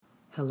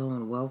Hello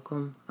and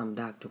welcome. I'm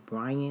Dr.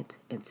 Bryant,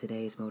 and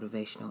today's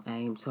motivational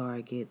aim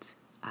targets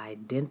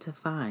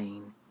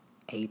identifying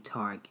a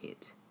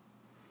target.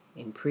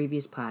 In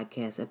previous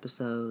podcast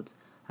episodes,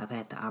 I've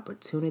had the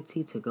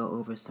opportunity to go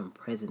over some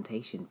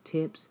presentation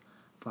tips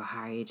for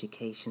higher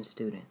education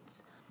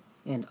students.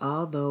 And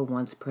although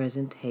one's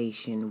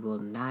presentation will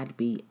not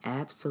be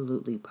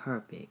absolutely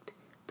perfect,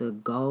 the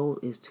goal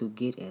is to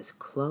get as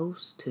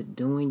close to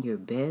doing your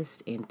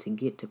best and to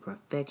get to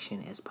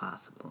perfection as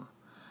possible.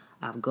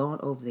 I've gone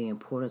over the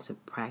importance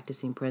of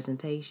practicing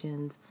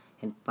presentations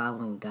and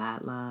following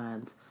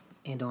guidelines.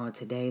 And on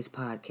today's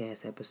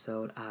podcast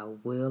episode, I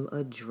will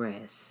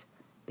address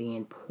the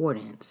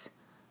importance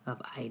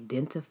of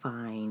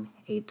identifying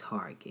a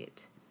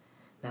target.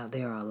 Now,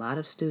 there are a lot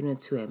of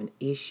students who have an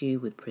issue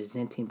with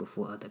presenting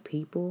before other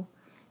people,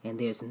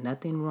 and there's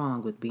nothing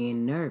wrong with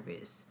being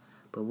nervous.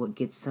 But what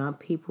gets some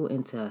people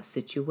into a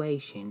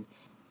situation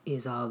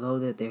is although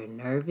that they're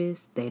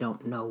nervous, they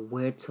don't know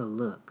where to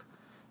look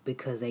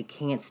because they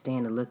can't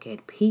stand to look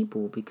at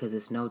people because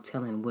there's no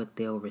telling what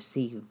they'll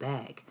receive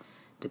back,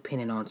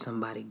 depending on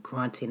somebody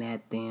grunting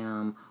at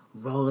them,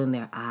 rolling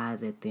their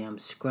eyes at them,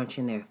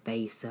 scrunching their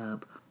face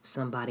up,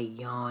 somebody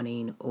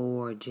yawning,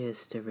 or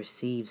just to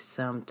receive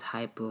some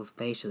type of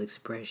facial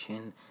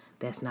expression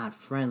that's not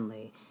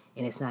friendly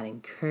and it's not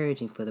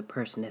encouraging for the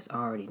person that's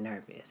already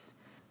nervous.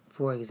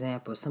 For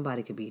example,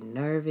 somebody could be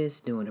nervous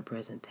doing a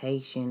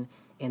presentation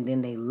and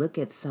then they look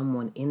at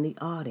someone in the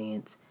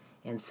audience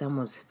and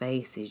someone's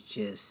face is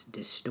just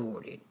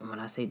distorted. And when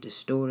I say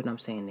distorted, I'm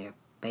saying their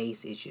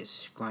face is just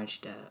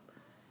scrunched up.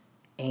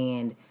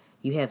 And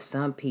you have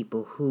some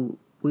people who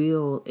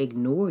will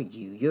ignore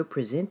you. You're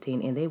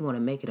presenting and they want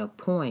to make it a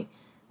point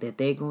that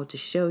they're going to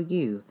show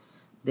you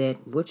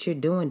that what you're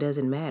doing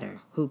doesn't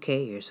matter. Who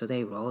cares? So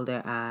they roll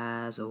their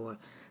eyes or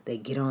they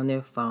get on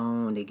their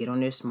phone, they get on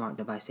their smart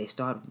device, they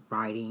start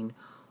writing,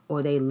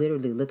 or they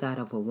literally look out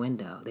of a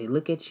window. They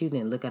look at you,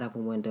 then look out of a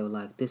window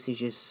like, this is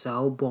just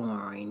so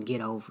boring,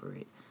 get over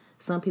it.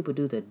 Some people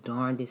do the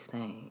darndest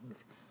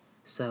things.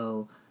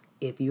 So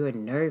if you're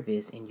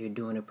nervous and you're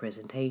doing a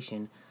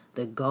presentation,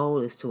 the goal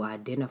is to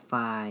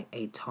identify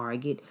a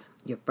target.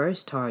 Your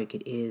first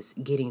target is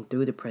getting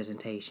through the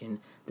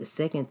presentation. The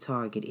second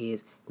target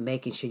is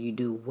making sure you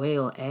do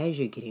well as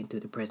you're getting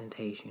through the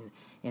presentation.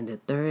 And the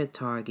third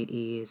target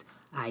is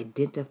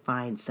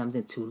identifying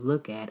something to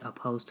look at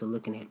opposed to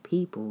looking at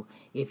people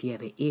if you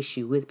have an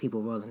issue with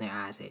people rolling their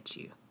eyes at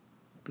you.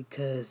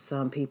 Because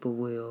some people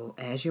will,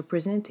 as you're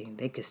presenting,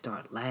 they could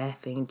start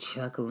laughing,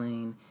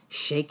 chuckling,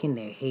 shaking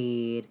their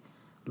head,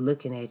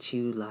 looking at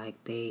you like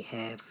they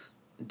have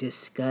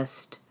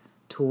disgust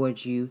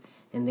towards you.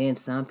 And then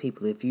some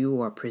people, if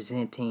you are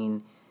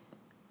presenting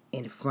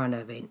in front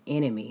of an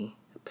enemy,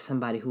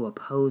 somebody who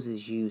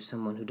opposes you,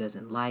 someone who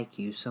doesn't like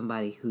you,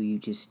 somebody who you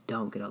just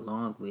don't get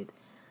along with,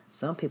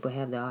 some people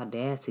have the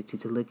audacity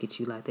to look at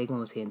you like they're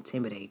going to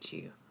intimidate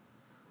you.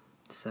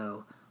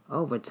 So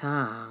over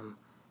time,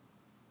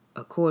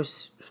 of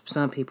course,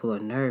 some people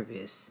are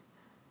nervous,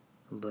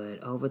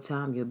 but over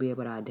time you'll be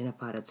able to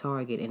identify the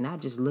target and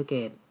not just look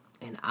at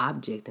an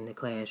object in the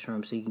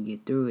classroom so you can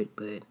get through it,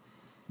 but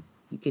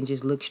you can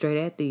just look straight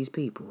at these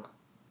people.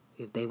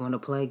 If they want to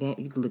play a game,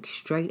 you can look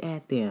straight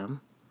at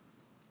them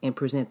and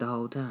present the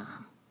whole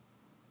time.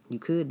 You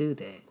could do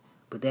that,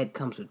 but that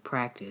comes with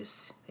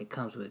practice. That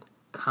comes with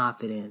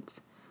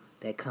confidence.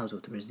 That comes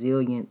with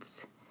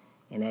resilience.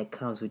 And that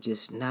comes with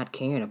just not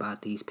caring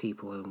about these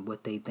people and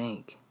what they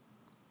think.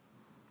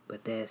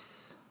 But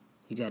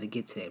you got to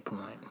get to that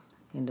point.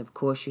 And of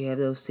course, you have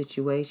those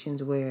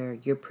situations where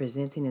you're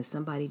presenting and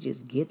somebody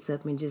just gets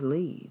up and just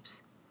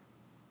leaves.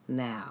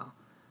 Now,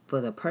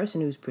 for the person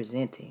who's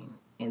presenting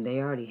and they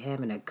already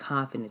having a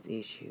confidence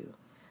issue,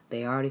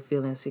 they already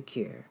feel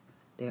insecure,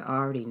 they're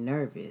already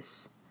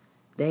nervous,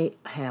 they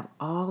have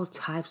all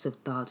types of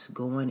thoughts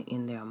going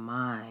in their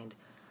mind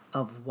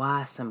of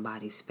why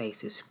somebody's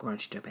face is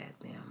scrunched up at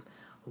them,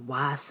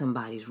 why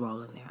somebody's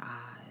rolling their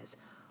eyes,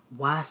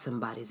 why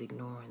somebody's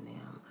ignoring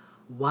them,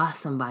 why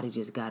somebody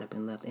just got up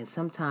and left. And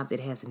sometimes it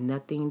has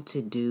nothing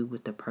to do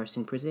with the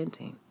person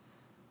presenting.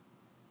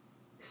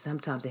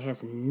 Sometimes it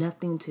has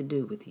nothing to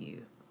do with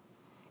you.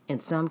 In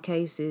some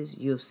cases,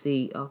 you'll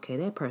see, okay,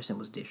 that person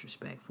was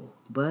disrespectful.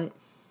 But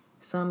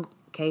some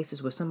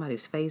cases where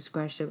somebody's face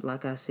scrunched up,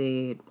 like I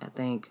said, I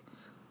think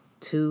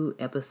 2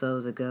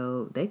 episodes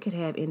ago, they could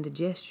have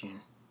indigestion.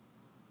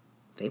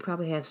 They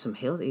probably have some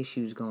health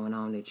issues going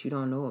on that you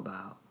don't know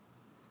about.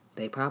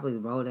 They probably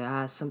roll their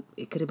eyes.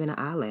 It could have been an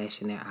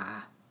eyelash in their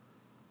eye.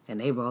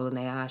 And they rolling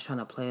their eyes trying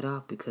to play it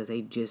off because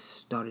they just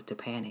started to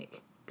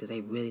panic because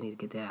they really need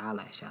to get that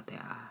eyelash out their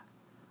eye.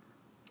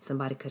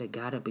 Somebody could have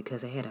got up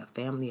because they had a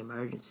family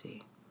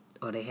emergency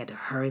or they had to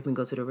hurry up and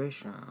go to the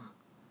restroom.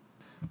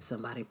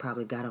 Somebody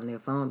probably got on their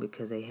phone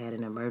because they had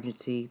an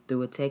emergency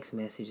through a text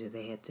message that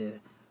they had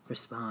to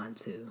respond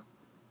to.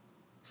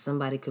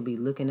 Somebody could be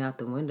looking out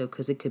the window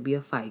because it could be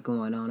a fight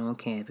going on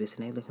campus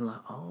and they looking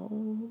like,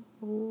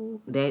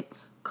 oh, that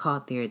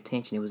caught their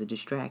attention. It was a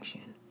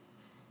distraction.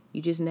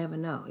 You just never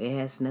know. It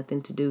has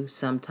nothing to do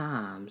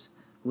sometimes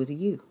with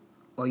you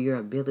or your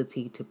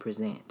ability to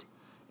present.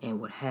 And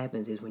what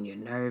happens is when you're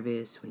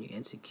nervous, when you're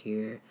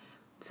insecure,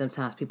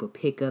 sometimes people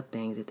pick up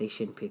things that they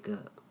shouldn't pick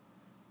up.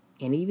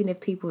 And even if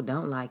people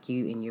don't like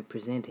you and you're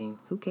presenting,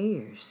 who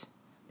cares?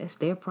 That's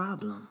their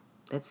problem.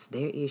 That's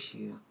their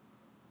issue.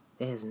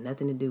 That has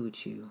nothing to do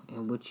with you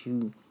and what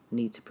you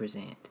need to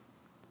present.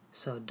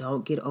 So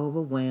don't get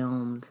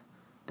overwhelmed.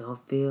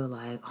 Don't feel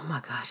like, oh my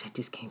gosh, I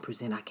just can't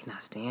present. I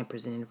cannot stand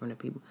presenting in front of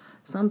people.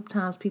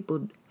 Sometimes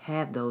people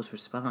have those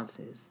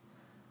responses.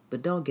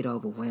 But don't get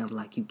overwhelmed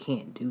like you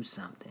can't do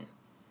something.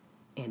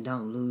 And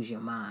don't lose your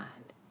mind.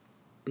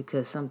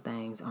 Because some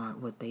things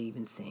aren't what they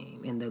even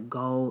seem. And the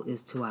goal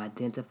is to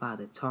identify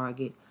the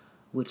target,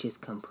 which is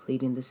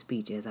completing the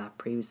speech as I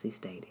previously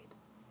stated.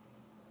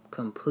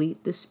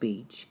 Complete the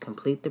speech,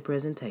 complete the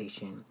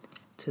presentation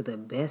to the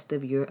best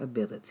of your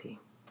ability.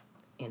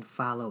 And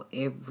follow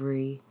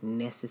every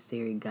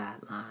necessary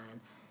guideline.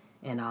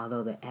 And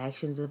although the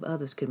actions of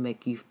others could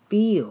make you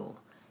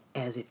feel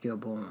as if you're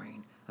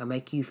boring or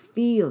make you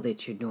feel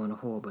that you're doing a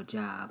horrible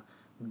job,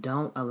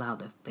 don't allow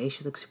the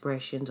facial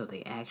expressions or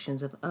the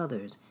actions of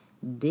others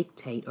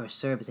dictate or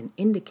serve as an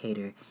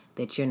indicator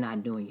that you're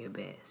not doing your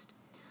best.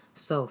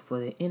 So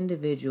for the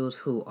individuals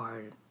who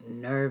are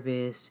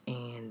nervous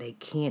and they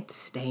can't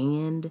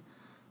stand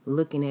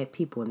looking at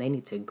people and they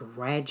need to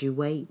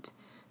graduate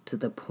to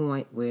the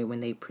point where when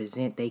they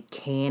present, they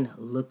can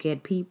look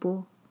at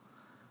people,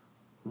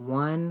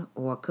 one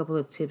or a couple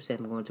of tips that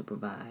I'm going to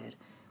provide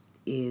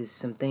is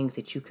some things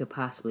that you could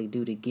possibly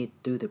do to get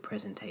through the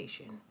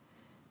presentation.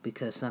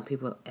 Because some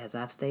people, as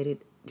I've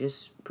stated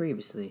just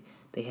previously,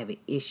 they have an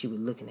issue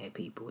with looking at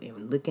people.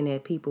 And looking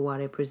at people while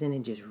they're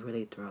presenting just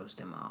really throws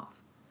them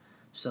off.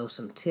 So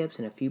some tips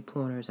and a few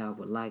pointers I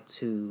would like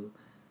to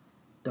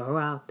throw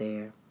out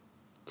there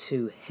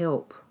to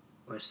help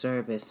or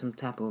serve as some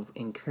type of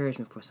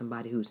encouragement for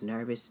somebody who's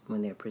nervous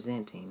when they're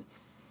presenting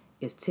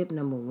is tip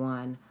number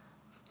 1,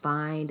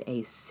 find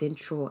a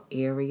central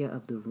area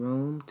of the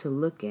room to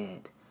look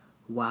at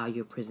while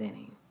you're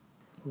presenting.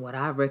 What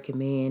I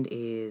recommend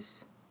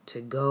is to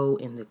go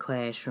in the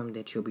classroom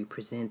that you'll be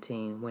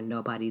presenting when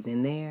nobody's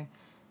in there,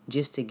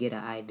 just to get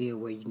an idea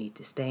where you need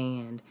to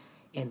stand,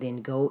 and then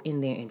go in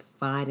there and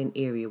find an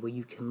area where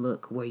you can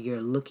look, where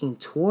you're looking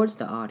towards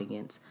the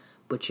audience,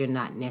 but you're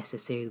not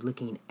necessarily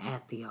looking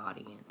at the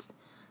audience.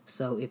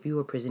 So if you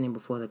were presenting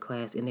before the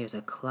class and there's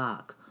a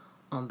clock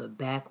on the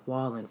back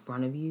wall in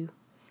front of you,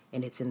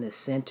 and it's in the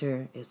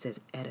center, it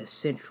says at a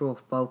central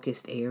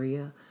focused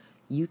area,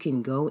 you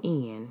can go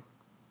in,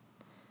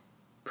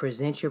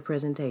 present your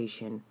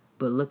presentation,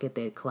 but look at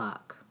that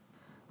clock.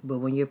 But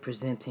when you're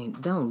presenting,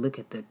 don't look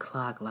at the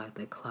clock like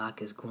the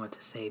clock is going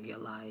to save your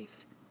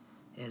life.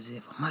 As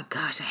if, oh my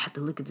gosh, I have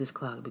to look at this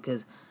clock,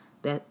 because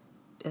that's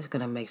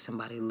going to make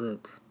somebody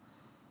look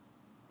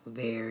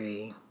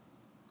it's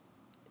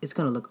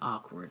going to look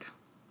awkward.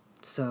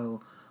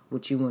 So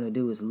what you want to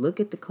do is look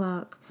at the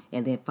clock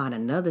and then find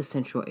another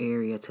central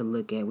area to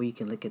look at where you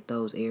can look at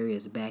those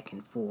areas back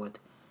and forth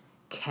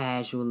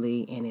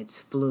casually, and it's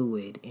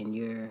fluid and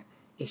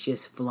it's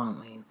just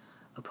flowing,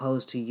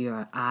 opposed to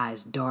your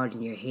eyes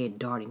darting, your head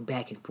darting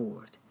back and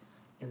forth.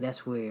 And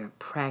that's where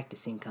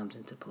practicing comes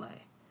into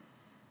play.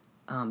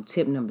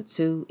 Tip number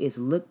 2 is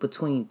look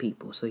between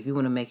people. So if you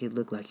want to make it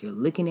look like you're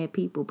looking at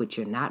people, but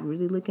you're not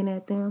really looking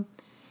at them,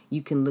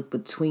 you can look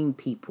between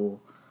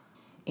people.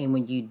 And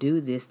when you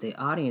do this, the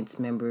audience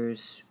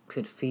members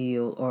could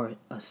feel or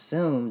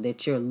assume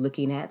that you're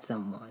looking at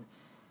someone.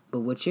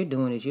 But what you're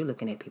doing is you're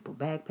looking at people's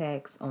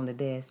backpacks on the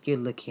desk. You're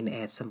looking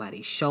at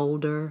somebody's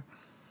shoulder.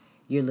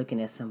 You're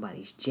looking at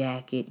somebody's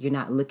jacket. You're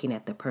not looking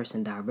at the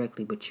person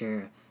directly, but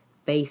you're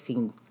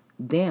facing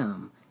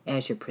them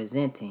as you're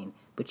presenting.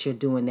 But you're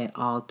doing that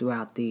all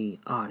throughout the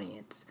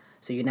audience.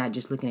 So you're not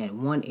just looking at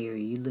one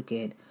area. You look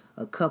at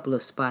a couple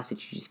of spots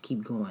that you just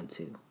keep going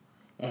to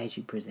as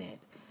you present.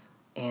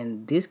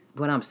 And this,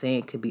 what I'm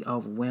saying, could be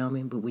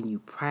overwhelming, but when you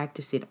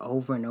practice it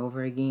over and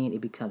over again,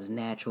 it becomes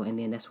natural. And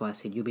then that's why I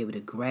said you'll be able to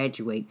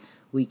graduate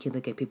where you can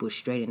look at people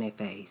straight in their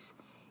face,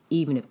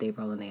 even if they're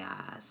rolling their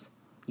eyes.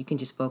 You can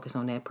just focus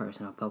on that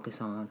person or focus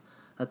on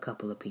a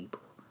couple of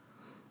people.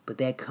 But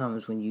that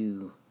comes when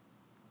you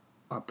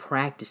are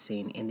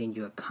practicing and then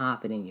you're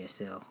confident in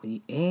yourself.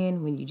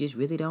 When you just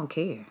really don't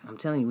care. I'm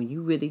telling you, when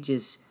you really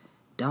just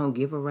don't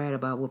give a rat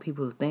about what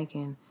people are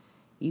thinking,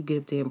 you get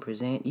up there and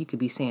present, you could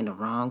be saying the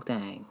wrong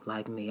thing.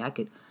 Like me,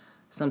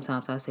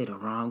 sometimes I say the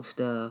wrong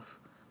stuff,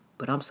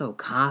 but I'm so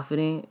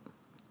confident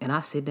and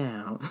I sit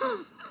down.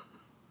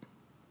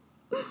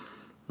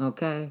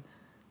 Okay?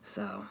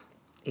 So,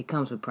 it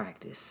comes with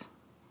practice.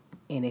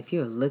 And if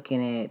you're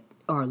looking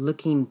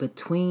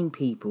between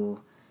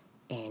people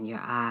and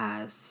your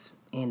eyes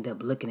end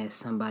up looking at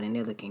somebody and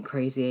they're looking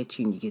crazy at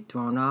you and you get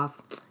thrown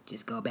off,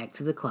 just go back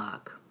to the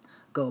clock.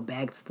 Go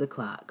back to the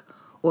clock.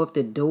 Or if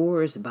the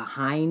door is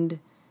behind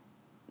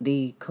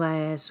the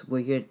class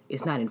where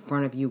it's not in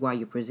front of you while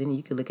you're presenting,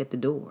 you can look at the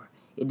door.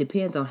 It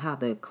depends on how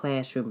the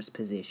classroom is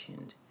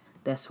positioned.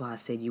 That's why I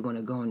said you want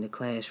to go in the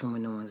classroom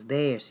when no one's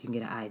there so you can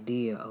get an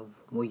idea of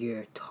where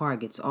your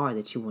targets are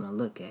that you want to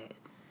look at.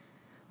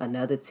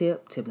 Another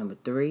tip number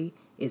 3,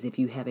 is if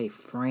you have a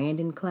friend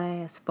in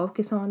class,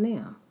 focus on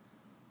them.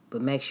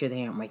 But make sure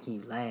they aren't making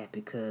you laugh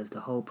because the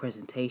whole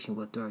presentation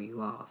will throw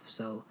you off.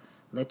 So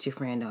let your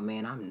friend know,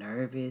 man, I'm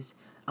nervous.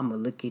 I'm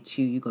going to look at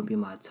you. You're going to be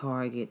my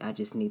target. I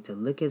just need to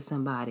look at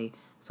somebody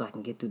so I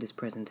can get through this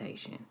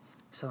presentation.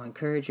 So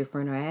encourage your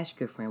friend or ask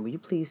your friend, will you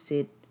please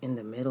sit in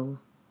the middle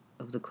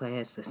of the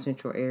class, the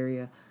central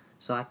area,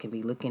 so I can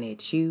be looking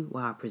at you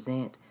while I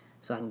present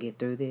so I can get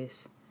through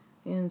this?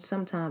 And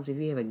sometimes if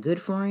you have a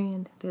good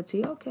friend, they'll tell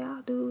you, okay,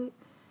 I'll do it.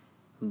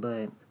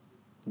 But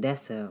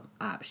that's an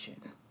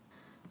option.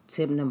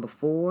 Tip number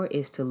 4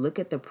 is to look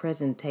at the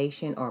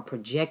presentation or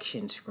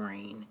projection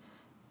screen,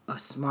 a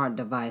smart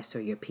device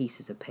or your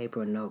pieces of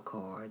paper or note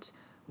cards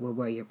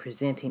where you're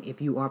presenting. If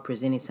you are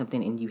presenting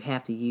something and you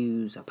have to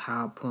use a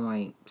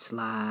PowerPoint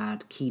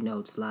slide,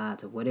 keynote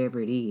slides, or whatever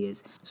it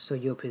is, so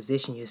you'll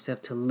position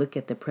yourself to look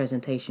at the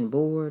presentation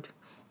board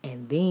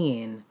and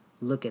then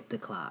look at the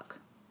clock.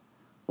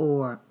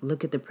 Or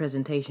look at the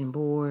presentation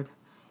board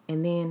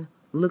and then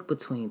look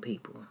between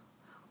people.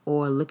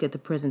 Or look at the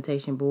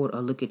presentation board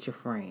or look at your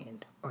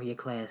friend or your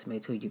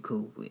classmates who you're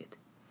cool with.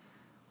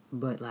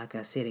 But like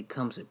I said, it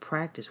comes with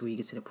practice where you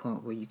get to the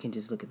point where you can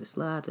just look at the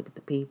slides, look at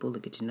the people,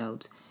 look at your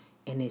notes,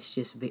 and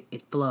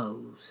it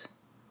flows.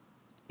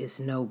 It's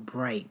no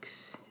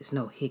breaks. It's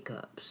no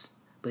hiccups.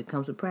 But it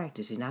comes with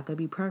practice. You're not going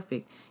to be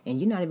perfect, and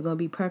you're not even going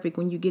to be perfect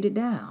when you get it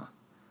down.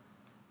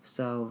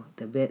 So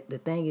the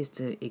thing is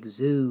to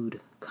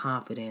exude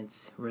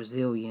confidence,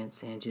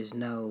 resilience, and just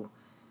know,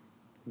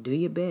 do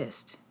your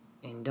best.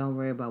 And don't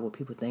worry about what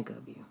people think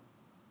of you.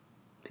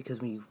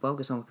 Because when you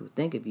focus on what people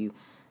think of you,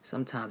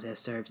 sometimes that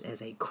serves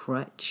as a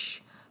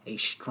crutch, a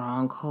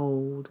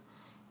stronghold,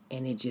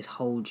 and it just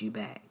holds you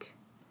back.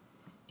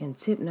 And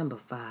tip number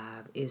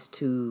 5 is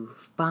to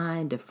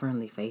find a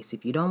friendly face.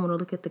 If you don't want to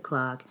look at the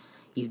clock,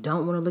 you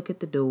don't want to look at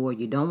the door,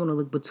 you don't want to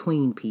look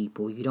between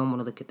people, you don't want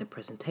to look at the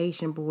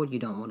presentation board, you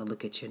don't want to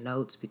look at your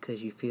notes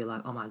because you feel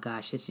like, oh my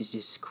gosh, this is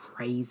just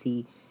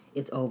crazy,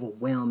 it's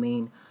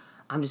overwhelming.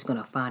 I'm just going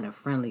to find a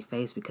friendly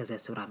face because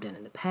that's what I've done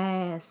in the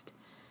past.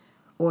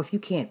 Or if you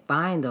can't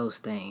find those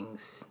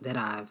things that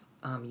I've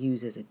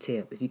used as a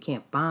tip, if you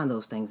can't find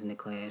those things in the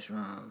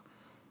classroom,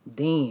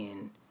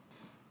 then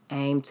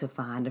aim to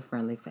find a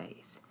friendly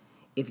face.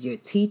 If your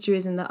teacher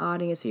is in the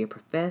audience or your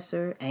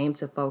professor, aim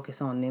to focus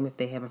on them if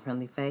they have a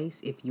friendly face,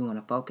 if you want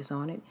to focus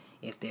on it.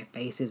 If their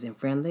face isn't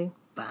friendly,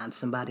 find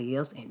somebody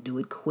else and do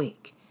it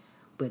quick.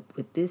 But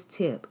with this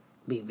tip,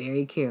 be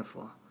very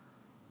careful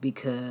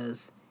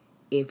because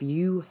if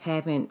you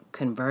haven't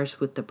conversed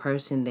with the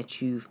person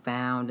that you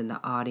found in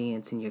the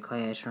audience in your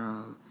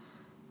classroom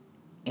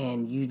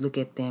and you look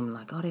at them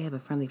like, oh, they have a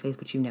friendly face,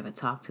 but you never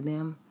talked to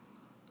them,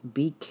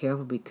 be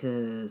careful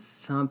because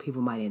some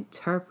people might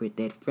interpret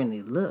that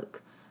friendly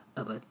look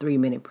of a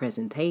 3-minute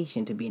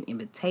presentation to be an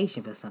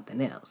invitation for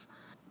something else.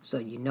 So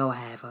I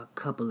have a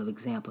couple of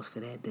examples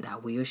for that I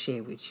will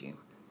share with you.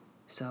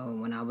 So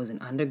when I was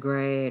in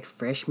undergrad,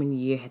 freshman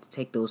year, I had to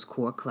take those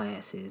core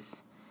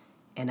classes.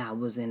 And I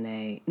was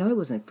it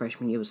wasn't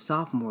freshman year, it was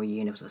sophomore year,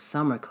 and it was a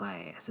summer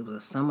class. It was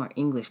a summer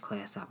English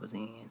class I was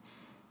in.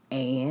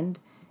 And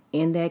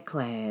in that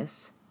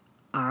class,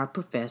 our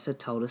professor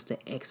told us to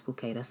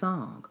explicate a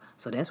song.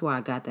 So that's where I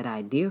got that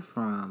idea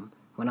from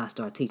when I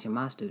started teaching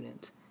my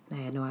students. And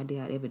I had no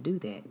idea I'd ever do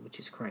that, which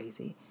is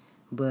crazy.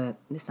 But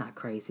it's not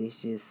crazy,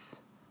 it's just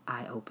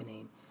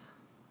eye-opening.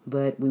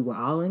 But we were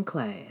all in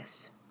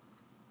class.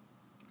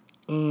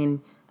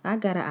 And I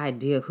got an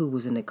idea of who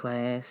was in the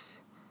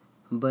class.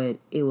 But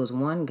it was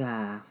one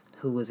guy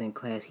who was in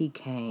class. He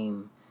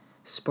came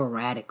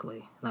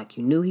sporadically. Like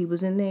you knew he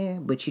was in there,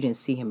 but you didn't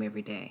see him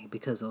every day.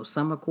 Because those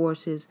summer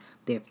courses,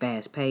 they're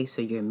fast-paced.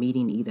 So you're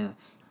meeting either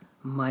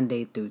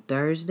Monday through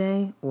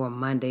Thursday or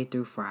Monday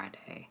through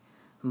Friday.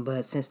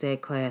 But since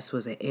that class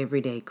was an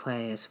everyday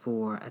class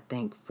for, I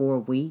think, 4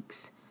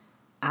 weeks,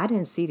 I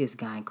didn't see this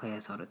guy in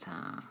class all the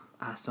time.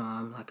 I saw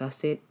him, like I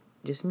said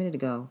just a minute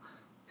ago,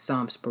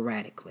 saw him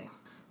sporadically.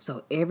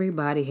 So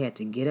everybody had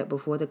to get up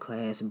before the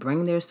class,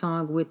 bring their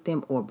song with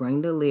them or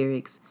bring the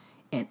lyrics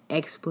and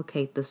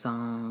explicate the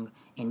song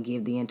and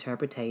give the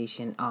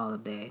interpretation, all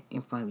of that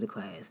in front of the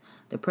class.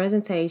 The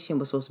presentation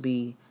was supposed to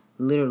be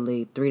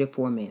literally 3 to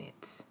 4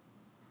 minutes.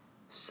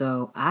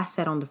 So I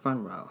sat on the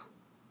front row.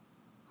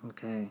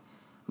 Okay.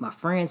 My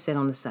friend sat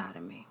on the side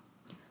of me.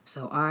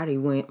 So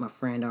my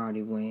friend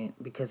already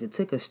went because it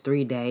took us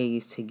 3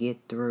 days to get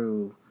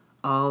through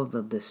all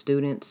of the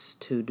students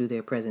to do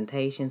their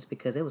presentations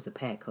because it was a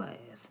packed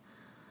class.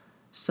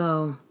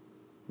 So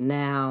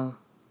now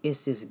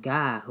it's this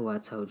guy who I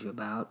told you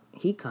about.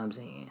 He comes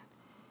in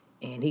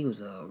and he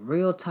was a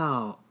real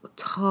tall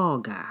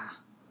guy,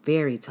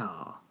 very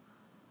tall,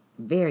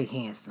 very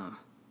handsome,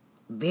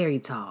 very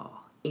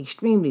tall,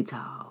 extremely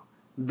tall,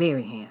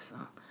 very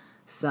handsome.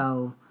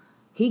 So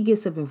he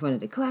gets up in front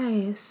of the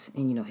class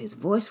and, his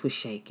voice was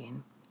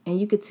shaking and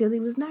you could tell he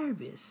was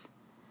nervous.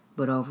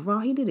 But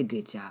overall, he did a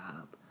good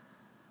job.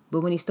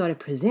 But when he started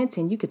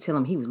presenting, you could tell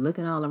him he was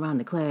looking all around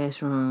the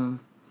classroom.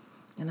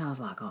 And I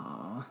was like,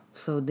 oh.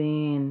 So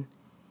then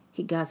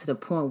he got to the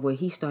point where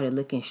he started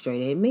looking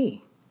straight at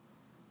me.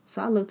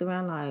 So I looked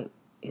around like,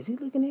 is he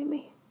looking at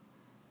me?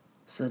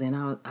 So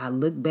then I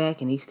looked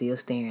back and he's still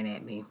staring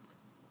at me.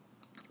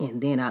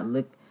 And then I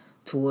looked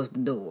towards the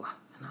door.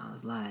 And I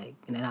was like,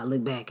 and then I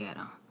looked back at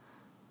him.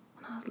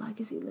 And I was like,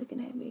 is he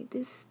looking at me?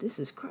 This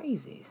is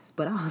crazy.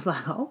 But I was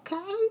like,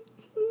 okay,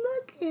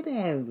 looking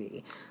at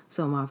me.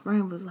 So my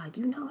friend was like,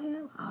 you know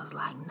him? I was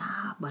like,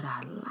 nah, but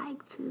I'd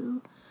like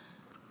to.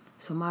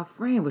 So my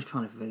friend was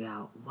trying to figure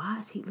out, why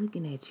is he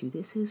looking at you?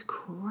 This is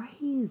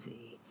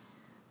crazy.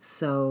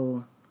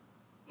 So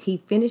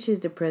he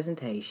finishes the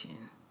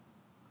presentation.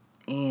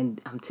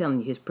 And I'm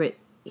telling you,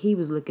 he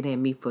was looking at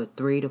me for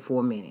 3 to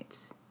 4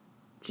 minutes.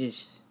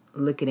 Just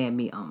looking at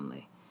me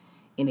only.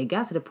 And it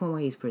got to the point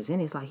where he's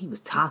presenting, it's like he was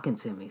talking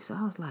to me. So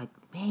I was like,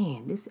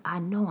 man, I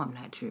know I'm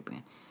not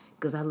tripping.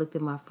 Because I looked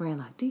at my friend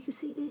like, do you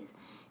see this?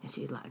 And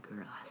she's like,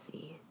 girl, I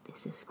see it.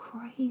 This is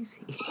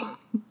crazy.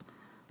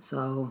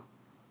 So,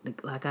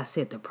 like I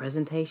said, the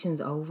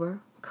presentation's over.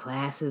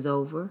 Class is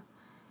over.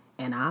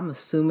 And I'm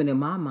assuming in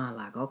my mind,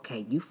 like,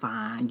 okay, you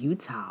fine, you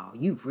tall,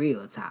 you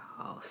real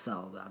tall.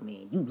 So, I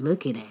mean, you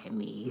looking at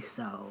me.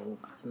 So,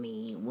 I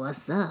mean,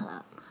 what's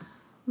up?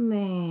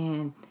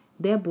 Man,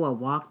 that boy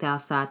walked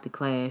outside the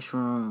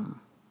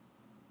classroom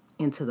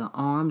into the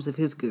arms of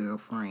his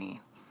girlfriend.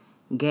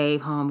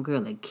 Gave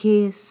homegirl a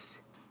kiss,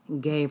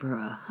 gave her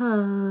a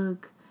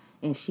hug,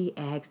 and she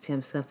asked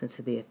him something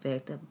to the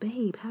effect of,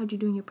 babe, how'd you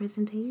do in your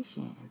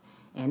presentation?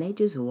 And they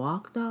just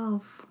walked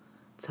off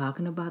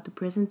talking about the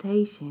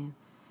presentation.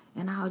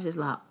 And I was just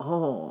like,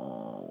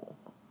 oh.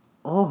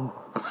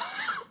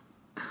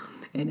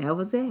 And that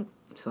was it.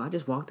 So I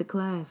just walked to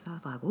class. I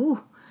was like,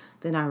 ooh.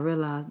 Then I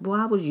realized, boy,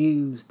 I was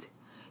used.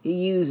 He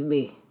used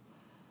me.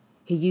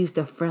 He used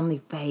a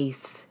friendly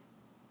face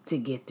to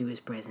get through his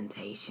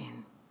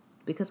presentation.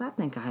 Because I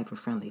think I have a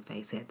friendly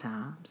face at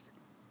times.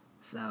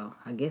 So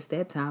I guess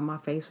that time my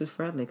face was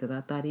friendly because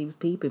I thought he was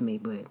peeping me,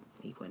 but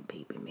he wasn't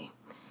peeping me.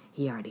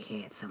 He already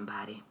had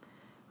somebody.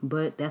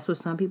 But that's what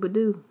some people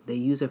do. They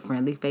use a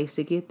friendly face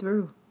to get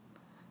through.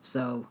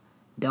 So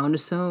don't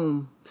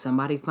assume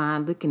somebody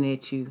fine looking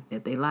at you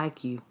that they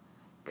like you,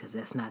 because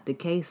that's not the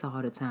case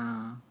all the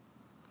time.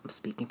 I'm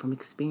speaking from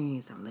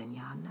experience. I'm letting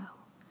y'all know.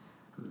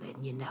 I'm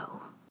letting you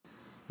know.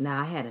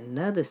 Now, I had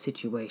another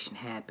situation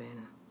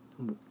happen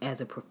as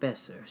a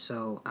professor.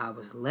 So I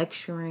was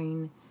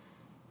lecturing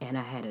and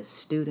I had a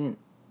student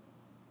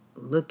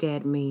look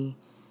at me,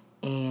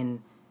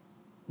 and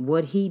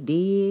what he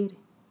did,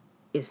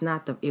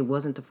 it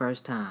wasn't the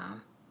first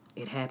time.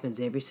 It happens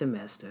every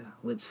semester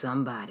with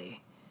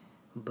somebody.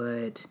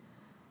 But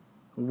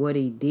what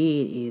he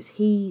did is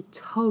he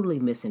totally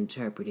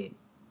misinterpreted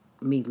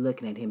me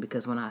looking at him,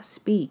 because when I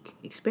speak,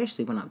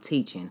 especially when I'm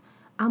teaching,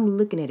 I'm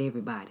looking at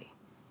everybody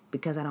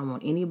because I don't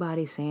want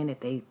anybody saying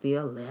that they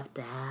feel left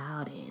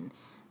out and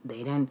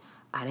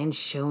I didn't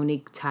show any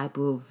type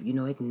of,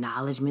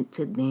 acknowledgement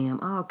to them,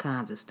 all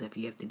kinds of stuff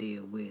you have to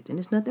deal with. And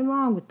there's nothing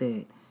wrong with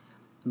that.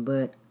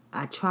 But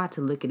I try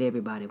to look at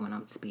everybody when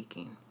I'm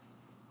speaking.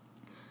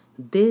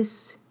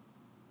 This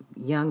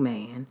young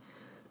man,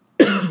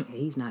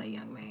 he's not a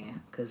young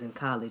man because in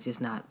college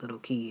it's not little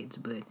kids,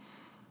 but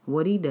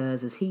what he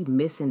does is he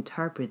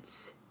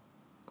misinterprets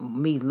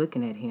me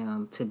looking at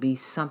him to be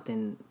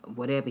something,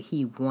 whatever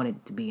he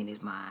wanted to be in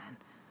his mind.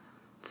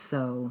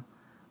 So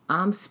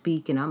I'm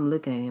speaking, I'm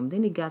looking at him.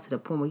 Then he got to the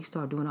point where he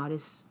started doing all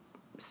this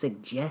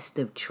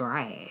suggestive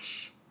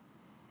trash.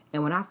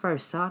 And when I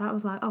first saw it, I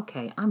was like,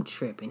 okay, I'm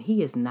tripping.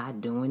 He is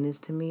not doing this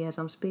to me as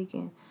I'm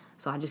speaking.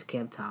 So I just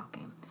kept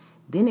talking.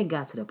 Then it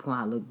got to the point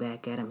I looked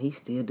back at him. He's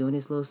still doing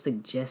this little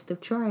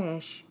suggestive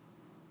trash.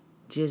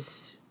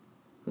 Just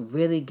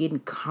really getting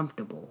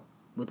comfortable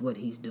with what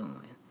he's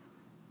doing.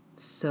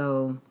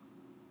 So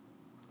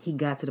he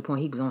got to the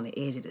point he was on the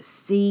edge of the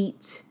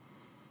seat,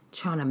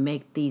 trying to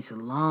make these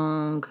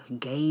long,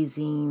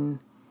 gazing,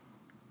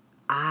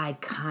 eye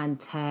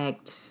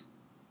contact,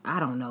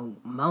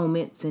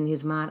 moments in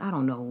his mind. I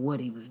don't know what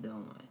he was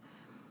doing.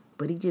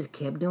 But he just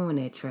kept doing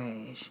that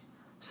trash.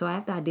 So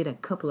after I did a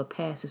couple of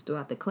passes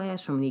throughout the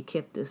classroom and he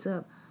kept this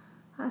up,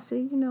 I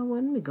said, you know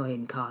what, let me go ahead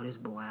and call this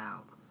boy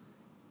out.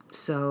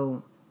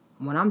 So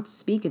when I'm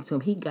speaking to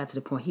him, he got to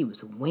the point he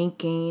was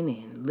winking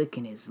and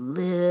licking his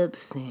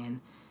lips and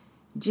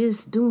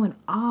just doing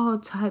all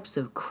types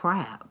of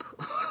crap.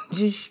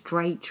 Just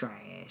straight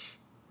trash.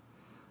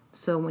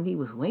 So when he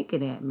was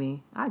winking at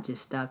me, I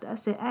just stopped. I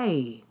said,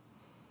 hey,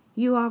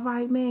 you all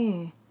right,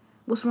 man?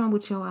 What's wrong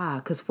with your eye?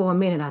 Because for a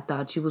minute, I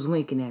thought you was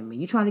winking at me.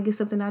 You trying to get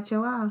something out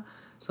your eye?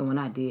 So when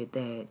I did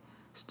that,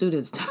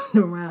 students turned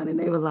around and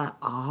they were like,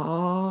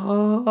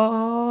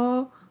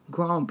 oh,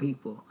 grown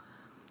people.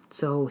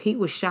 So he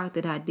was shocked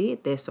that I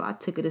did that. So I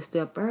took it a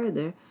step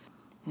further.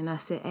 And I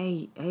said,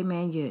 hey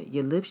man,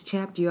 your lips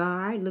chapped. You all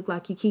right? Look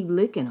like you keep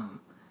licking them.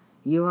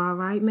 You all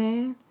right,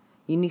 man?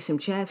 You need some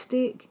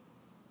chapstick?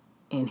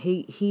 And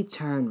he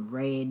turned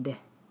red.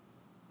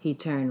 He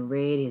turned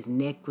red. His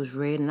neck was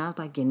red. And I was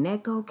like, your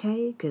neck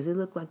okay? Because it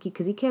looked like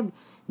because he kept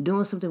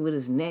doing something with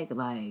his neck,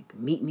 like,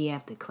 meet me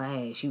after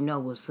class, you know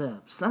what's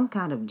up. Some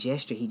kind of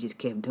gesture he just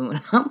kept doing.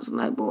 I was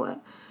like, boy,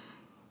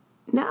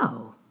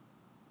 no,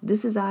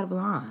 this is out of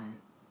line.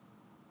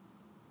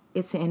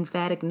 It's an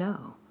emphatic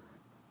no.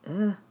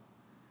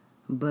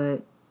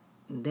 But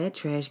that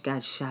trash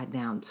got shot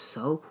down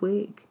so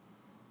quick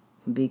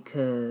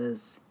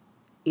because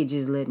it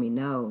just let me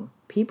know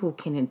people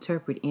can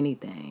interpret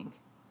anything.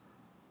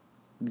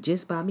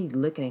 Just by me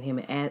looking at him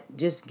and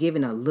just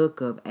giving a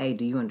look of, hey,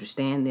 do you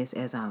understand this,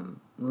 as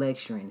I'm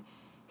lecturing,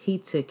 he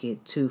took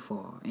it too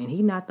far. And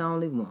he's not the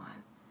only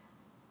one.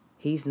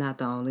 He's not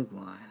the only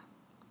one.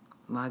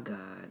 My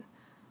God.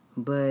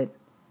 But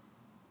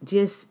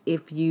just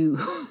if you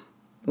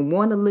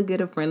want to look at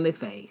a friendly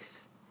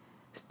face,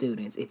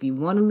 students, if you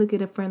want to look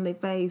at a friendly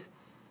face,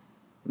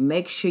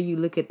 make sure you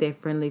look at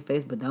that friendly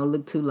face, but don't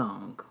look too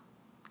long.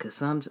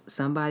 Because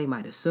somebody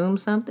might assume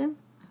something,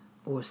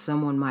 or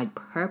someone might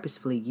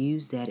purposefully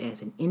use that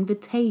as an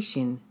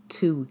invitation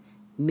to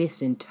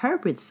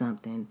misinterpret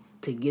something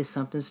to get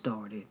something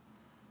started.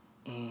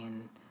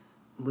 And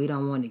we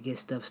don't want to get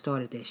stuff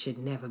started that should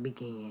never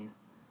begin.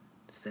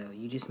 So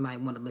you just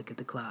might want to look at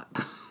the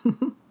clock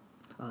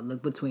or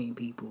look between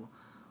people.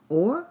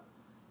 Or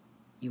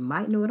you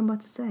might know what I'm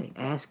about to say.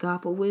 Ask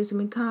God for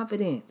wisdom and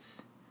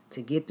confidence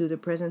to get through the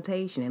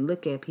presentation and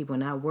look at people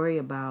and not worry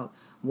about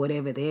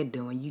whatever they're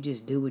doing. You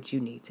just do what you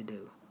need to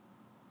do.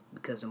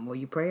 Because the more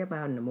you pray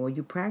about it and the more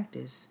you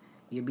practice,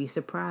 you'll be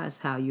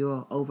surprised how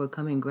you'll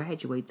overcome and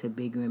graduate to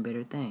bigger and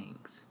better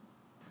things.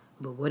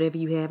 But whatever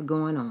you have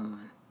going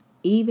on,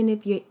 even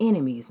if your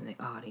enemy is in the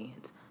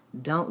audience,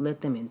 don't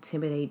let them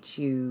intimidate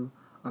you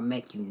or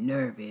make you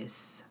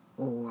nervous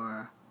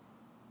or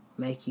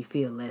make you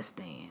feel less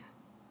than.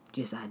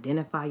 Just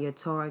identify your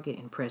target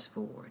and press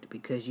forward,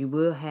 because you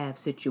will have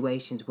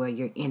situations where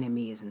your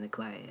enemy is in the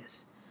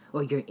class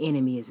or your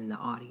enemy is in the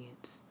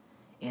audience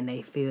and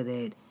they feel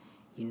that,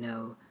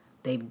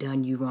 they've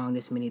done you wrong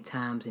this many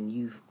times and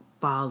you've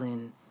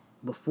fallen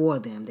before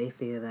them. They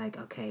feel like,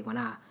 okay, when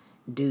I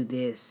do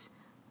this,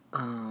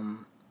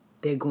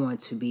 they're going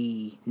to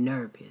be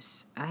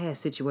nervous. I had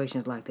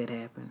situations like that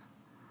happen.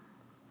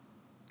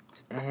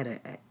 I had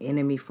an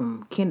enemy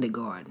from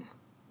kindergarten.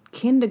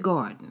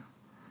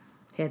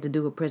 Had to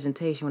do a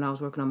presentation when I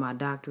was working on my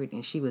doctorate,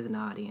 and she was in the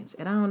audience.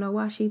 And I don't know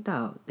why she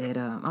thought that,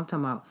 I'm talking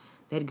about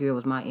that girl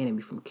was my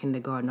enemy from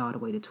kindergarten all the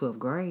way to 12th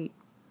grade.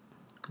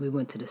 We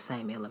went to the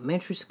same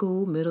elementary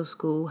school, middle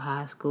school,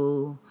 high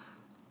school,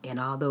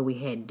 and although we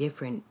had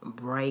different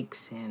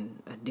breaks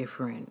and a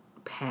different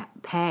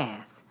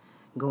path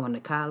going to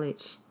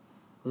college,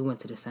 we went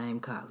to the same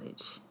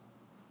college.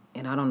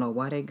 And I don't know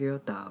why that girl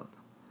thought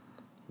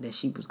that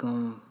she was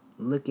going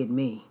to look at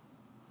me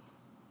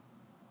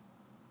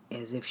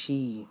as if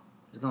she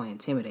was going to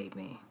intimidate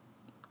me.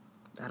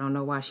 I don't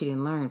know why she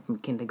didn't learn from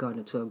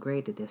kindergarten to 12th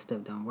grade that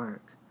stuff don't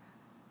work.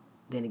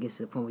 Then it gets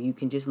to the point where you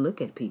can just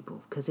look at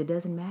people, because it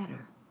doesn't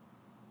matter.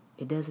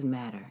 It doesn't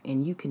matter,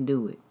 and you can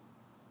do it.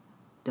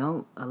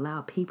 Don't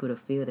allow people to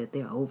feel that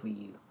they're over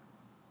you.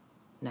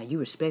 Now, you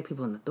respect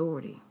people in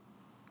authority,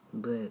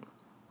 but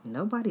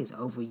nobody's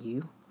over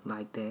you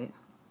like that.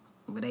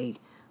 But they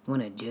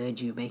want to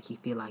judge you, make you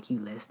feel like you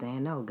less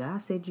than. No, God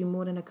said you're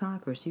more than a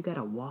conqueror, so you got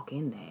to walk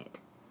in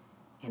that.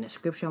 And the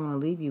scripture I want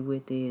to leave you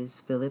with is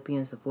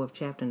Philippians, the 4th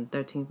chapter and the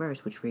 13th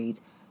verse, which reads,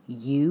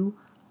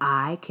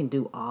 I can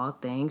do all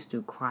things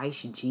through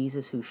Christ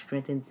Jesus who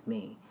strengthens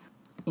me.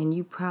 And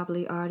you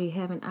probably already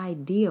have an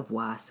idea of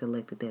why I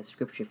selected that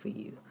scripture for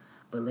you.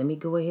 But let me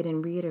go ahead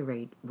and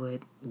reiterate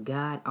what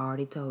God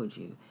already told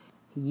you.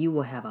 You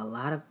will have a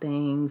lot of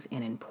things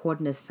and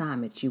important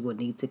assignments you will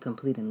need to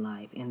complete in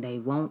life, and they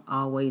won't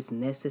always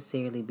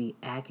necessarily be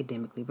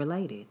academically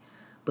related.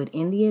 But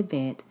in the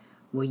event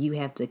where you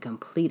have to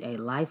complete a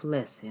life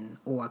lesson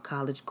or a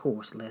college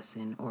course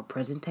lesson or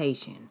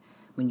presentation,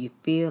 when you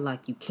feel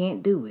like you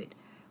can't do it,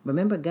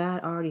 remember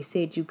God already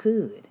said you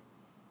could.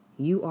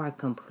 You are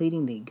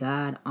completing the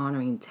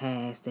God-honoring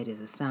task that is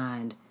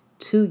assigned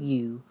to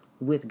you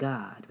with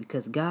God,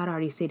 because God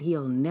already said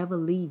He'll never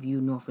leave you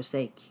nor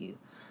forsake you.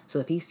 So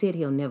if He said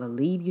He'll never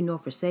leave you nor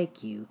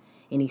forsake you,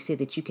 and He said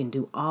that you can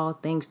do all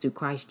things through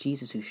Christ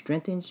Jesus who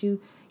strengthens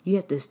you, you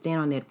have to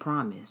stand on that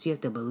promise. You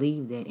have to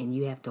believe that, and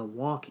you have to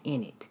walk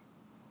in it.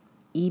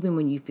 Even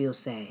when you feel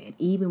sad,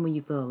 even when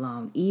you feel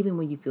alone, even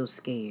when you feel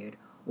scared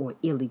or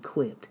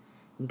ill-equipped,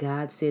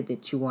 God said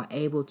that you are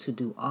able to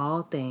do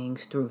all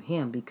things through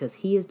Him, because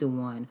He is the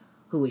one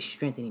who is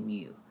strengthening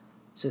you.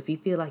 So if you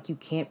feel like you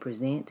can't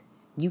present,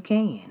 you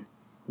can.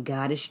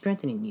 God is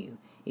strengthening you.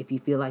 If you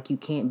feel like you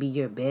can't be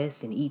your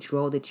best in each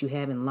role that you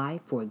have in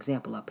life, for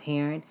example, a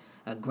parent,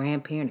 a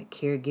grandparent, a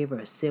caregiver,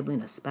 a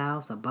sibling, a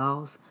spouse, a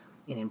boss,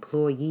 an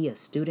employee, a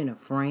student, a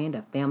friend,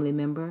 a family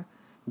member,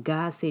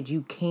 God said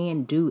you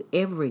can do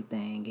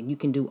everything, and you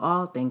can do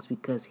all things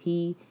because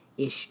He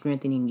is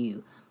strengthening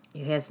you.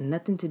 It has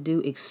nothing to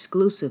do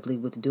exclusively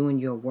with doing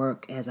your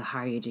work as a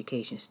higher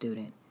education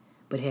student,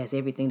 but has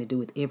everything to do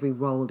with every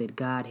role that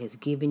God has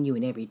given you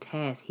and every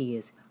task He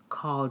has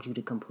called you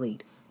to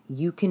complete.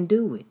 You can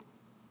do it.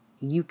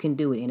 You can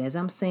do it. And as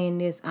I'm saying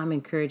this, I'm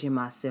encouraging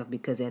myself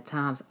because at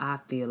times I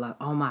feel like,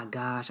 oh my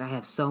gosh, I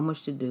have so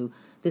much to do.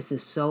 This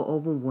is so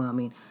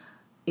overwhelming.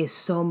 It's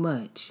so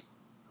much.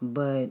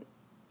 But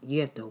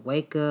you have to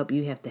wake up.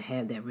 You have to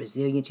have that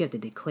resilience. You have to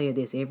declare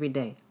this every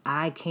day.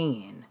 I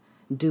can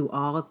do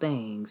all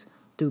things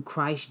through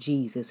Christ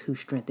Jesus who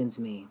strengthens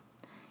me.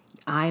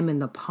 I am in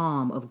the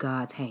palm of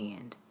God's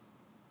hand.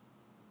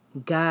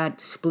 God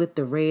split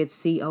the Red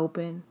Sea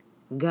open.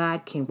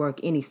 God can work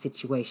any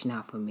situation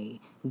out for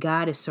me.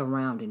 God is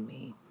surrounding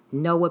me.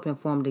 No weapon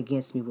formed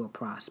against me will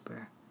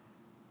prosper.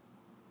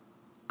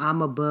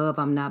 I'm above,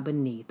 I'm not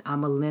beneath.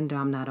 I'm a lender,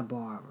 I'm not a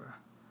borrower.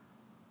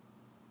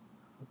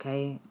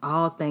 Okay?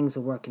 All things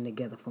are working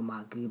together for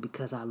my good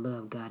because I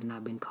love God and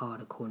I've been called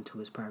according to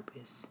his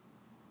purpose.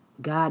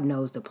 God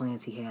knows the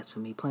plans he has for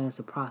me. Plans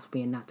to prosper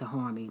me and not to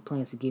harm me.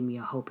 Plans to give me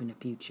a hope in the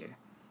future.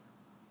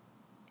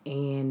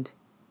 And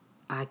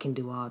I can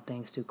do all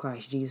things through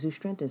Christ Jesus who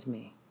strengthens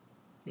me.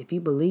 If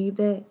you believe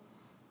that,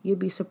 you'll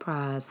be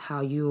surprised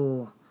how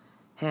you'll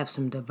have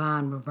some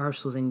divine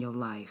reversals in your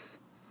life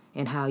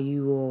and how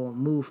you will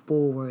move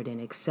forward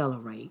and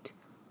accelerate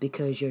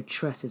because your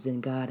trust is in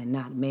God and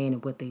not man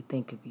and what they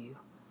think of you.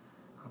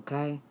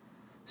 Okay?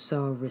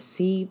 So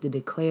receive the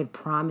declared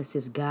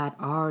promises God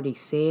already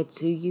said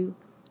to you.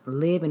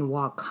 Live and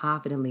walk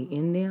confidently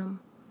in them.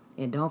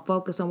 And don't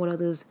focus on what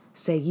others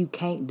say you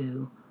can't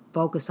do.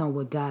 Focus on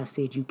what God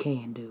said you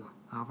can do.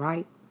 All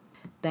right?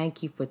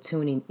 Thank you for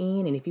tuning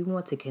in. And if you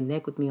want to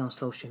connect with me on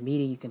social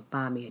media, you can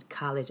find me at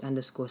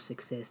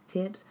college_success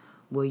tips,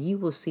 where you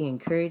will see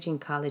encouraging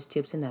college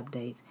tips and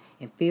updates.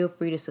 And feel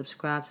free to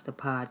subscribe to the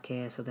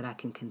podcast so that I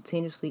can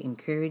continuously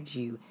encourage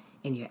you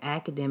in your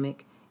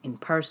academic and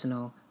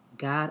personal,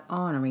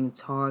 God-honoring,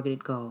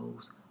 targeted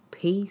goals.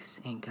 Peace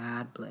and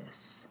God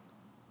bless.